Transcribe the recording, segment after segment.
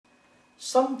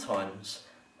sometimes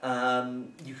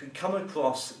you can come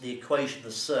across the equation of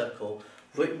the circle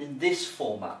written in this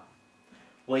format,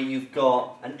 where you've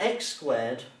got an x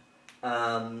squared,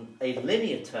 a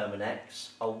linear term in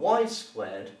x, a y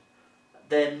squared,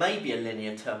 there may be a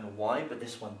linear term in y, but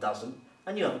this one doesn't,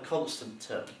 and you have a constant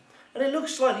term. And it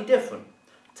looks slightly different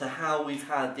to how we've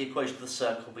had the equation of the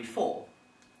circle before.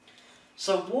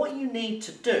 So what you need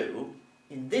to do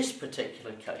in this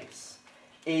particular case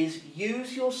is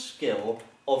use your skill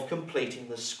of completing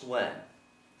the square.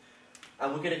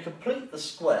 And we're going to complete the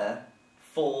square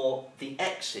for the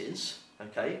x's,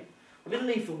 okay? We're going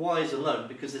to leave the y's alone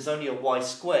because there's only a y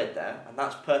squared there, and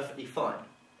that's perfectly fine.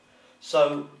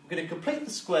 So we're going to complete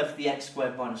the square for the x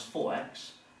squared minus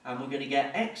 4x, and we're going to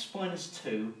get x minus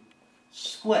 2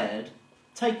 squared,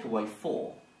 take away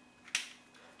 4.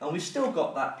 And we've still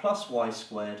got that plus y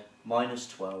squared minus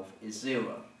 12 is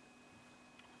 0.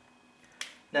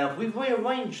 Now if we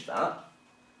rearrange that,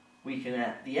 we can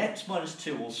get the x minus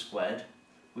 2 all squared,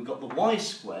 we've got the y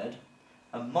squared,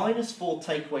 and minus 4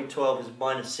 take away 12 is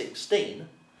minus 16,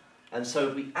 and so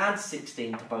if we add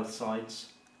 16 to both sides,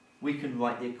 we can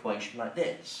write the equation like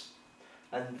this.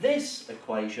 And this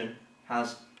equation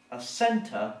has a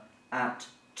centre at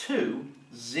 2,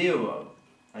 0.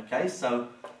 Okay, so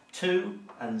 2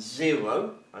 and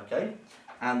 0, okay,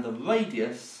 and the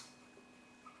radius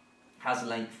has a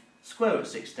length, square root of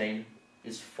 16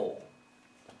 is 4.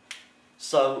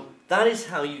 So that is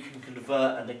how you can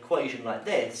convert an equation like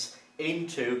this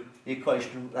into the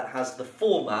equation that has the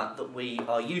format that we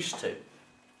are used to.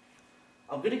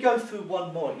 I'm going to go through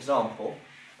one more example.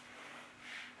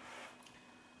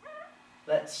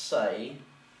 Let's say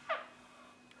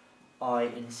I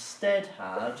instead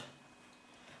had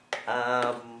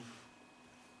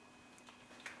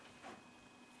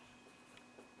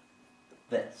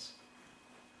this.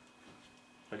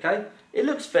 Okay, it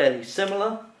looks fairly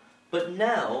similar, but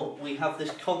now we have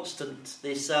this constant,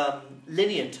 this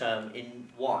linear term in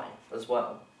y as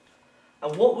well.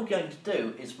 And what we're going to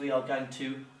do is we are going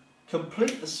to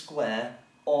complete the square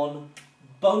on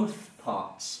both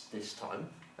parts this time.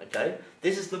 Okay,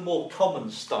 this is the more common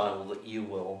style that you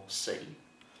will see.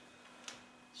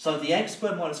 So the x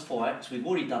squared minus 4x, we've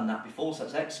already done that before, so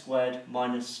it's x squared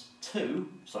minus 2,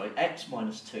 sorry, x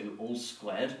minus 2 all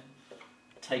squared,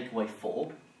 take away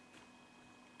 4,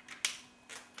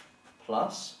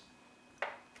 plus,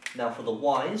 now for the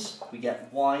y's, we get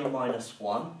y minus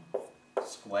 1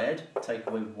 squared, take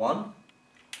away 1,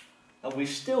 and we've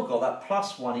still got that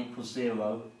plus 1 equals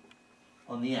 0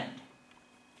 on the end.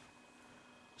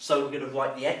 So we're going to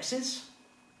write the x's,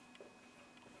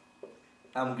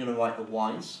 and we're going to write the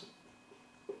y's.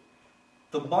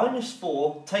 The minus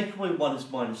 4, take away 1 is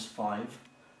minus 5,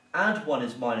 add 1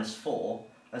 is minus 4,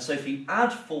 and so if you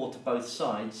add 4 to both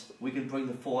sides, we can bring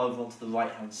the 4 over onto the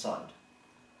right hand side.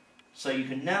 So you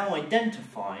can now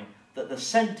identify that the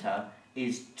centre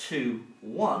is 2,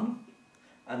 1,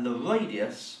 and the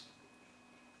radius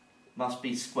must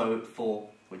be square root 4,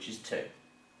 which is 2.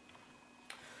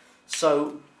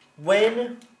 So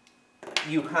when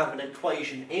you have an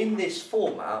equation in this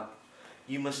format,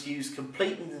 you must use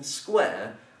completing the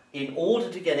square in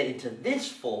order to get it into this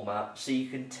format so you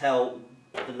can tell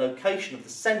the location of the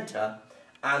centre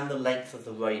and the length of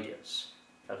the radius.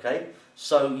 Okay?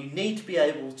 So you need to be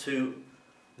able to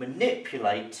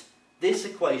manipulate this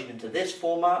equation into this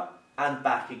format and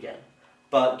back again.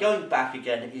 But going back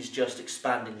again is just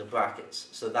expanding the brackets,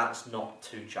 so that's not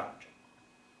too challenging.